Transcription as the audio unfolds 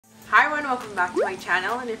Hi everyone, welcome back to my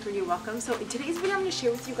channel, and if you're new, welcome. So in today's video I'm going to share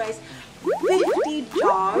with you guys 50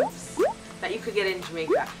 jobs that you could get in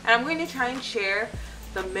Jamaica, and I'm going to try and share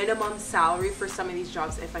the minimum salary for some of these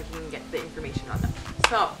jobs if I can get the information on them.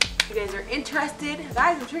 So if you guys are interested,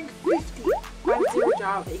 guys, I'm sharing 50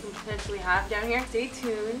 jobs that you can potentially have down here. Stay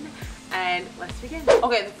tuned and let's begin.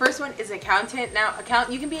 Okay, the first one is accountant. Now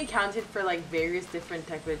you can be accountant for like various different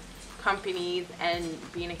type of companies and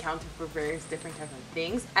be an accountant for various different types of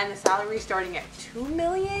things, and the salary starting at 2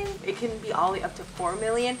 million. It can be all the way up to 4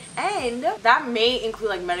 million, and that may include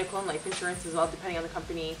like medical and life insurance as well, depending on the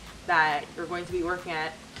company that you're going to be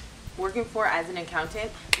working for as an accountant.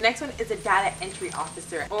 The next one is a data entry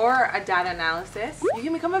officer or a data analysis. You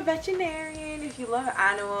can become a veterinarian if you love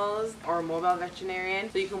animals, or a mobile veterinarian.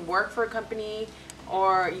 So you can work for a company,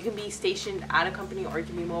 or you can be stationed at a company, or you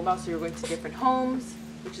can be mobile, so you're going to different homes,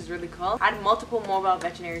 which is really cool. I had multiple mobile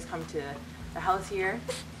veterinarians come to the house here.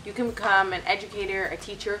 You can become an educator, a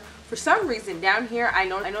teacher. For some reason down here, I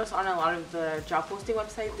noticed on a lot of the job posting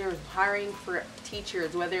websites, they're hiring for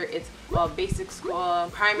teachers, whether it's basic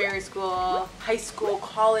school, primary school, high school,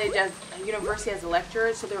 college, as university as a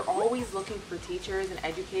lecturer. So they're always looking for teachers and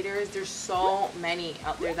educators. There's so many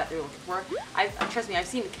out there that they're looking for. Trust me, I've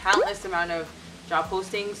seen countless amount of job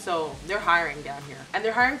postings, so they're hiring down here, and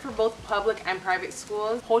they're hiring for both public and private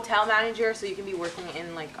schools. Hotel manager, so you can be working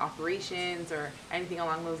in like operations or anything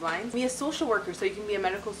along those lines. Be a social worker, so you can be a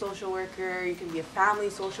medical social worker, you can be a family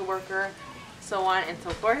social worker, so on and so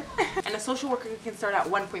forth. And a social worker can start at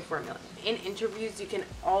 1.4 million. In interviews, you can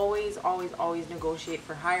always negotiate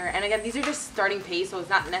for higher. And again, these are just starting pay, so it's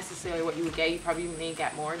not necessarily what you would get. You probably may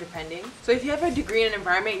get more depending. So if you have a degree in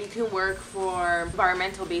environment, you can work for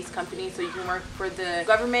environmental based companies. So you can work for the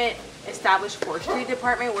government established forestry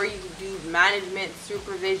department, where you do management,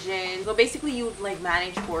 supervision. So basically you would like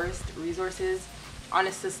manage forest resources on a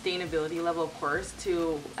sustainability level, of course,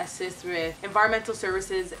 to assist with environmental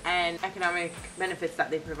services and economic benefits that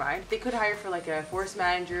they provide. They could hire for like a forest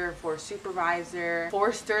manager, forest supervisor,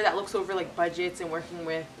 forester that looks over like budgets and working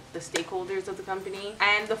with the stakeholders of the company.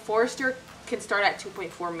 And the forester can start at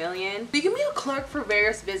 2.4 million. So you can be a clerk for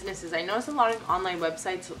various businesses. I notice a lot of online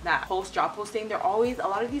websites that post job posting, a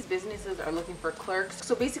lot of these businesses are looking for clerks.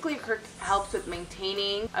 So basically a clerk helps with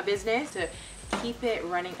maintaining a business to keep it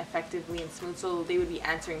running effectively and smooth. So they would be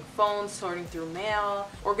answering phones, sorting through mail,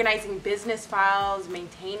 organizing business files,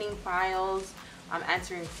 maintaining files,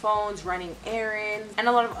 answering phones, running errands, and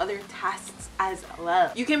a lot of other tasks as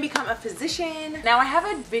well. You can become a physician. Now I have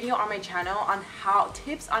a video on my channel on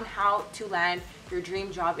tips on how to land your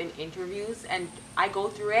dream job in interviews, and I go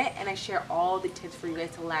through it and I share all the tips for you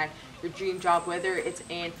guys to land your dream job, whether it's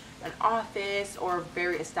in an office or a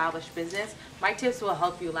very established business. My tips will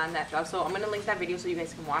help you land that job. So I'm going to link that video so you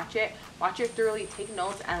guys can watch it thoroughly, take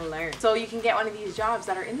notes, and learn, so you can get one of these jobs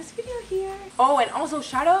that are in this video here. Oh, and also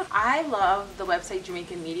shout out, I love the website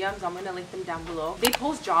Jamaican Mediums. I'm going to link them down below. They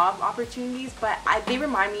post job opportunities, but they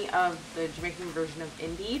remind me of the Jamaican version of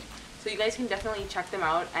Indeed. So you guys can definitely check them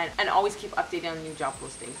out and always keep updated on new job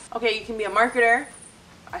postings. Okay, you can be a marketer,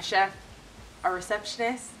 a chef, a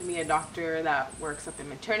receptionist. You can be a doctor that works up in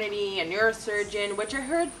maternity, a neurosurgeon, which I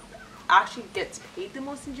heard actually gets paid the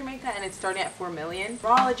most in Jamaica, and it's starting at 4 million.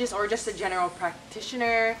 Neurologist, or just a general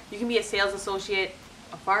practitioner. You can be a sales associate,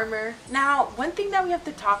 a farmer. Now, one thing that we have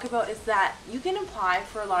to talk about is that you can apply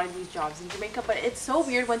for a lot of these jobs in Jamaica, but it's so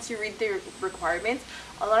weird once you read the requirements.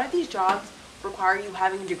 A lot of these jobs require you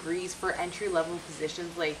having degrees for entry-level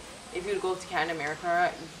positions. Like if you go to Canada,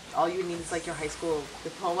 America, all you need is like your high school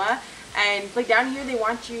diploma, and like down here they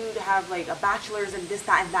want you to have like a bachelor's and this,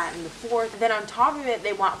 that, and that, and the fourth. Then on top of it,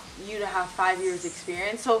 they want you to have 5 years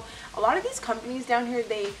experience. So a lot of these companies down here,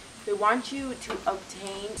 they want you to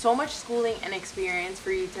obtain so much schooling and experience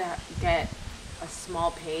for you to get a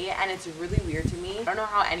small pay, and it's really weird to me. I don't know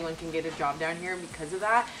how anyone can get a job down here because of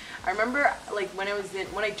that. I remember like when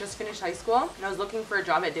I just finished high school and I was looking for a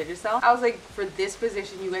job at Digicel, I was like, for this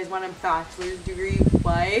position you guys want a bachelor's degree,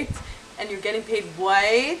 what? And you're getting paid what?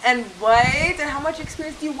 And what? And how much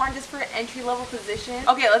experience do you want just for an entry-level position?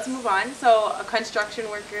 Okay, let's move on. So a construction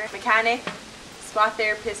worker, mechanic, spa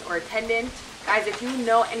therapist, or attendant. Guys, if you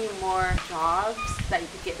know any more jobs that you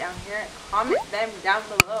could get down here, comment them down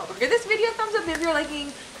below. Give this video a thumbs up if you're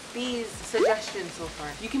liking these suggestions so far.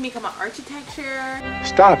 You can become an architecture.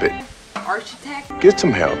 Stop it. Architect. Get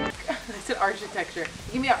some help. I said architecture.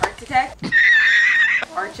 You can be an architect.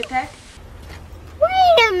 Architect.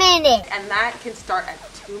 Wait a minute. And that can start at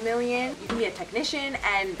 2 million. You can be a technician,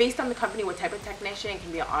 and based on the company, what type of technician, it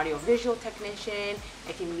can be an audio visual technician,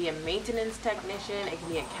 it can be a maintenance technician, it can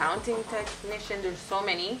be accounting technician. There's so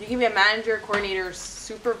many. You can be a manager, coordinator,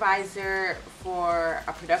 supervisor for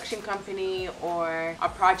a production company or a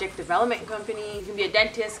project development company. You can be a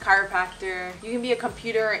dentist, chiropractor. You can be a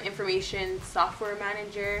computer information software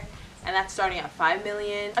manager, and that's starting at 5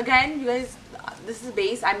 million. Again, you guys, this is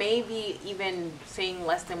base. I may be even saying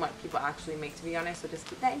less than what people actually make, to be honest, so just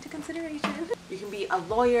keep that into consideration. You can be a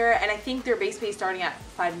lawyer, and I think their base pay is starting at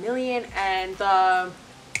 5 million, and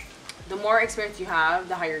the more experience you have,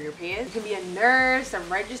 the higher your pay is. You can be a nurse, a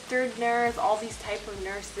registered nurse, all these type of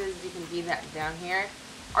nurses. You can be that down here.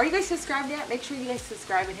 Are you guys subscribed yet? Make sure you guys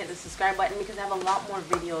subscribe and hit the subscribe button, because I have a lot more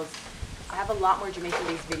videos. I have a lot more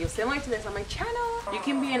Jamaican-based videos similar to this on my channel. You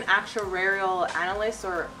can be an actuarial analyst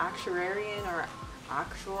or actuarian or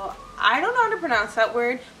actual, I don't know how to pronounce that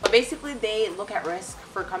word, but basically they look at risk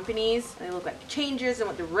for companies. They look at changes and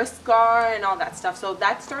what the risks are and all that stuff. So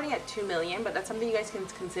that's starting at 2 million, but that's something you guys can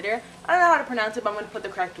consider. I don't know how to pronounce it, but I'm going to put the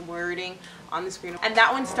correct wording on the screen. And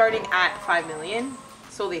that one's starting at 5 million,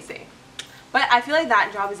 so they say. But I feel like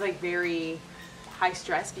that job is like very high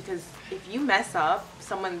stress, because if you mess up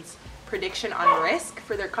someone's prediction on risk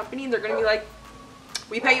for their company, they're going to be like,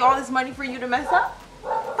 we pay you all this money for you to mess up?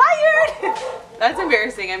 Fired! That's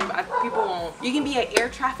embarrassing, and people won't. You can be an air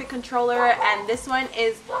traffic controller, and this one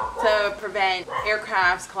is to prevent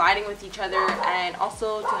aircrafts colliding with each other and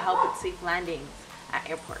also to help with safe landings at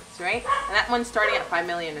airports, right? And that one's starting at 5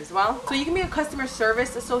 million as well. So you can be a customer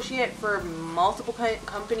service associate for multiple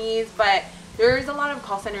companies, but there's a lot of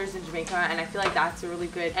call centers in Jamaica, and I feel like that's a really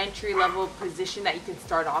good entry-level position that you can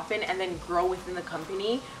start off in and then grow within the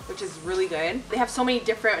company, which is really good. They have so many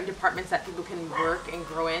different departments that people can work and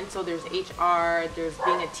grow in. So there's HR, there's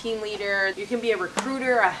being a team leader, you can be a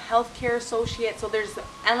recruiter, a healthcare associate. So there's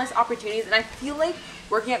endless opportunities, and I feel like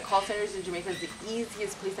working at call centers in Jamaica is the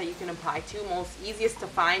easiest place that you can apply to, most easiest to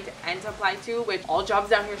find and to apply to, which all jobs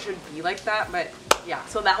down here should be like that. But yeah,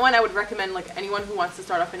 so that one I would recommend, like anyone who wants to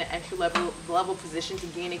start off in an entry level position to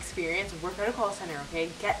gain experience, work at a call center, okay?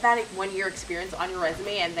 Get that 1 year experience on your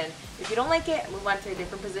resume, and then if you don't like it, move on to a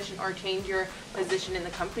different position or change your position in the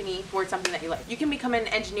company towards something that you like. You can become an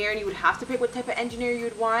engineer, and you would have to pick what type of engineer you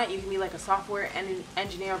would want. You can be like a software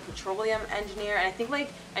engineer or petroleum engineer, and I think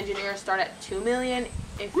like engineers start at 2 million.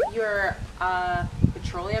 If you're a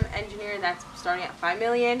petroleum engineer, that's starting at 5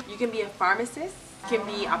 million. You can be a pharmacist, you can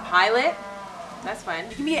be a pilot. That's fun.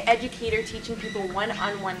 You can be an educator, teaching people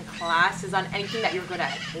one-on-one classes on anything that you're good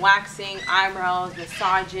at. Waxing, eyebrows,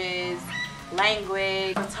 massages,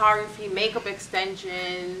 language, photography, makeup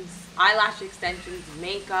extensions, eyelash extensions,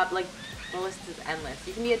 makeup, like the list is endless.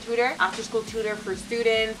 You can be a tutor, after-school tutor for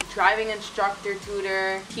students, driving instructor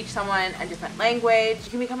tutor, teach someone a different language. You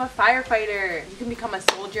can become a firefighter. You can become a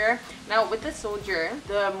soldier. Now with the soldier,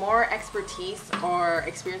 the more expertise or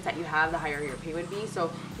experience that you have, the higher your pay would be. So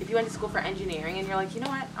if you went to school for engineering and you're like, you know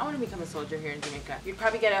what, I want to become a soldier here in Jamaica, you'd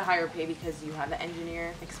probably get a higher pay because you have the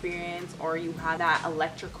engineer experience, or you have that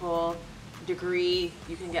electrical degree.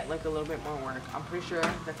 You can get like a little bit more work. I'm pretty sure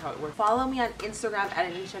that's how it works. Follow me on Instagram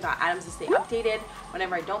at Annesha.Adams to stay updated.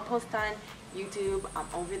 Whenever I don't post on YouTube, I'm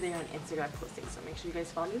over there on Instagram posting, so make sure you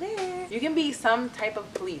guys follow me there. You can be some type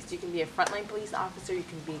of police. You can be a frontline police officer, you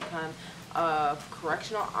can become a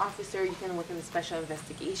correctional officer, you can work in the special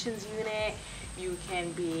investigations unit, you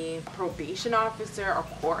can be a probation officer, a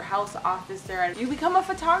courthouse officer, you become a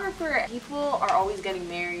photographer. People are always getting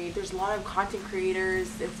married. There's a lot of content creators,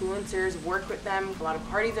 influencers, work with them. A lot of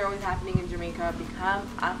parties are always happening in Jamaica. Become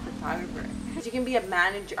a photographer. You can be a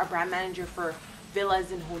manager, a brand manager for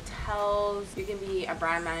villas and hotels. You can be a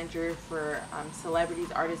brand manager for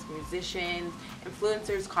celebrities, artists, musicians,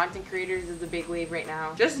 influencers, content creators is a big wave right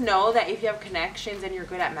now. Just know that if you have connections and you're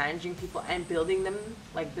good at managing people and building them,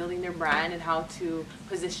 like building their brand and how to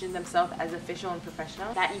position themselves as official and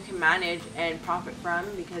professional, that you can manage and profit from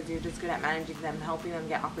because you're just good at managing them, helping them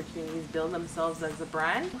get opportunities, build themselves as a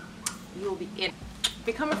brand, you'll be in.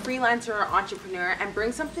 Become a freelancer or entrepreneur and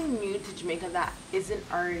bring something new to Jamaica that isn't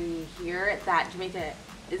already here, that Jamaica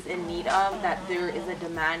is in need of, that there is a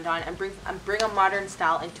demand on, and bring a modern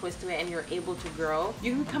style and twist to it, and you're able to grow.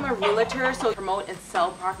 You can become a realtor, so promote and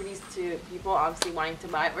sell properties to people obviously wanting to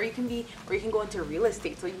buy, or you can go into real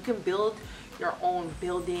estate, so you can build your own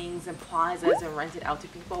buildings and plazas and rent it out to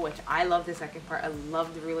people, which I love the second part. I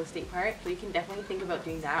love the real estate part. So you can definitely think about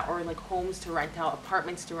doing that, or like homes to rent out,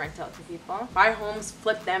 apartments to rent out to people. Buy homes,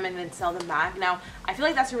 flip them, and then sell them back. Now, I feel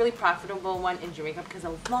like that's a really profitable one in Jamaica because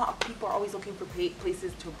a lot of people are always looking for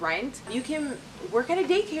places to rent. You can work at a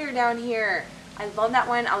daycare down here. I love that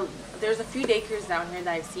one. There's a few daycares down here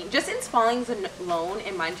that I've seen. Just in Spalding's alone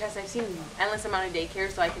in Manchester, I've seen endless amount of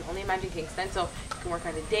daycares, so I can only imagine Kingston. So you can work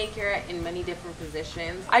at a daycare in many different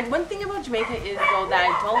positions. One thing about Jamaica is though that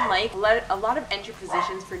I don't like a lot of entry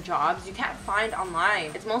positions for jobs you can't find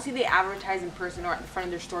online. It's mostly they advertise in person or at the front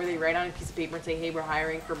of their store. They write on a piece of paper and say, hey, we're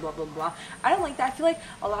hiring for blah blah blah. I don't like that. I feel like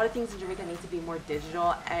a lot of things in Jamaica need to be more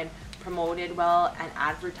digital and promoted well and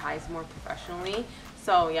advertised more professionally.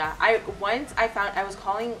 So yeah, I was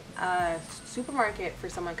calling a supermarket for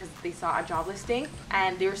someone because they saw a job listing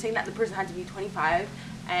and they were saying that the person had to be 25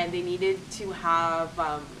 and they needed to have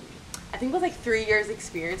I think it was like 3 years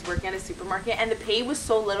experience working at a supermarket, and the pay was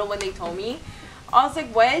so little when they told me. I was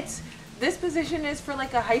like, what? This position is for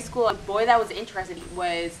like a high school boy that was interested. He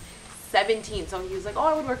was 17, so he was like, oh,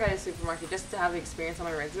 I would work at a supermarket just to have experience on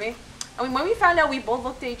my resume. I mean, when we found out, we both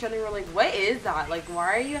looked at each other and were like, what is that? Like,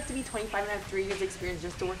 why do you have to be 25 and have 3 years experience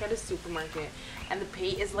just to work at a supermarket? And the pay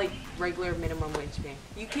is like regular minimum wage pay.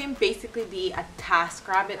 You can basically be a task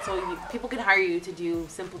rabbit, so people can hire you to do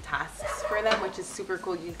simple tasks for them, which is super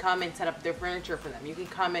cool. You can come and set up their furniture for them. You can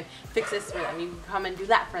come and fix this for them. You can come and do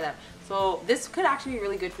that for them. So this could actually be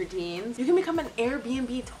really good for teens. You can become an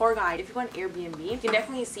Airbnb tour guide. If you go on Airbnb, you can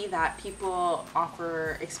definitely see that people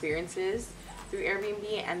offer experiences through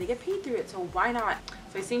Airbnb and they get paid through it, so why not?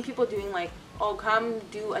 So I've seen people doing like, oh, come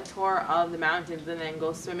do a tour of the mountains and then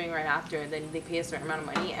go swimming right after, and then they pay a certain amount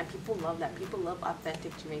of money, and people love that. People love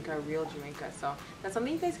authentic Jamaica, real Jamaica, so that's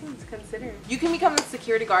something you guys can consider. You can become a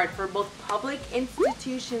security guard for both public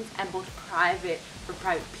institutions and both for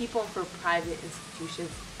private people and for private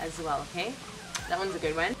institutions as well, okay? That one's a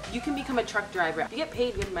good one. You can become a truck driver. You get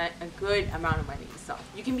paid a good amount of money, so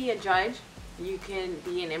you can be a judge, you can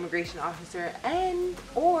be an immigration officer,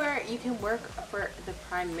 or you can work for the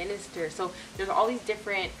prime minister. So there's all these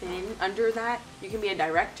different things under that. You can be a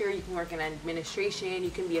director, you can work in administration,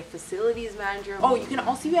 you can be a facilities manager. Oh, you can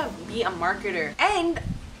also be a marketer. And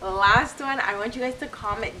last one, I want you guys to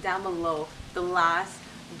comment down below the last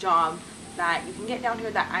job that you can get down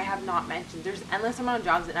here that I have not mentioned. There's endless amount of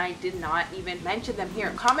jobs and I did not even mention them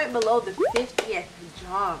here. Comment below the 50th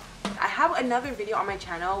job. I have another video on my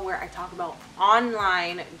channel where I talk about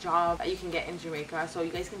online job that you can get in Jamaica, so you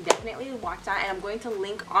guys can definitely watch that, and I'm going to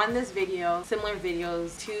link on this video similar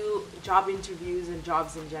videos to job interviews and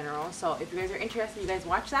jobs in general. So if you guys are interested, you guys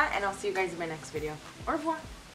watch that, and I'll see you guys in my next video. Au revoir.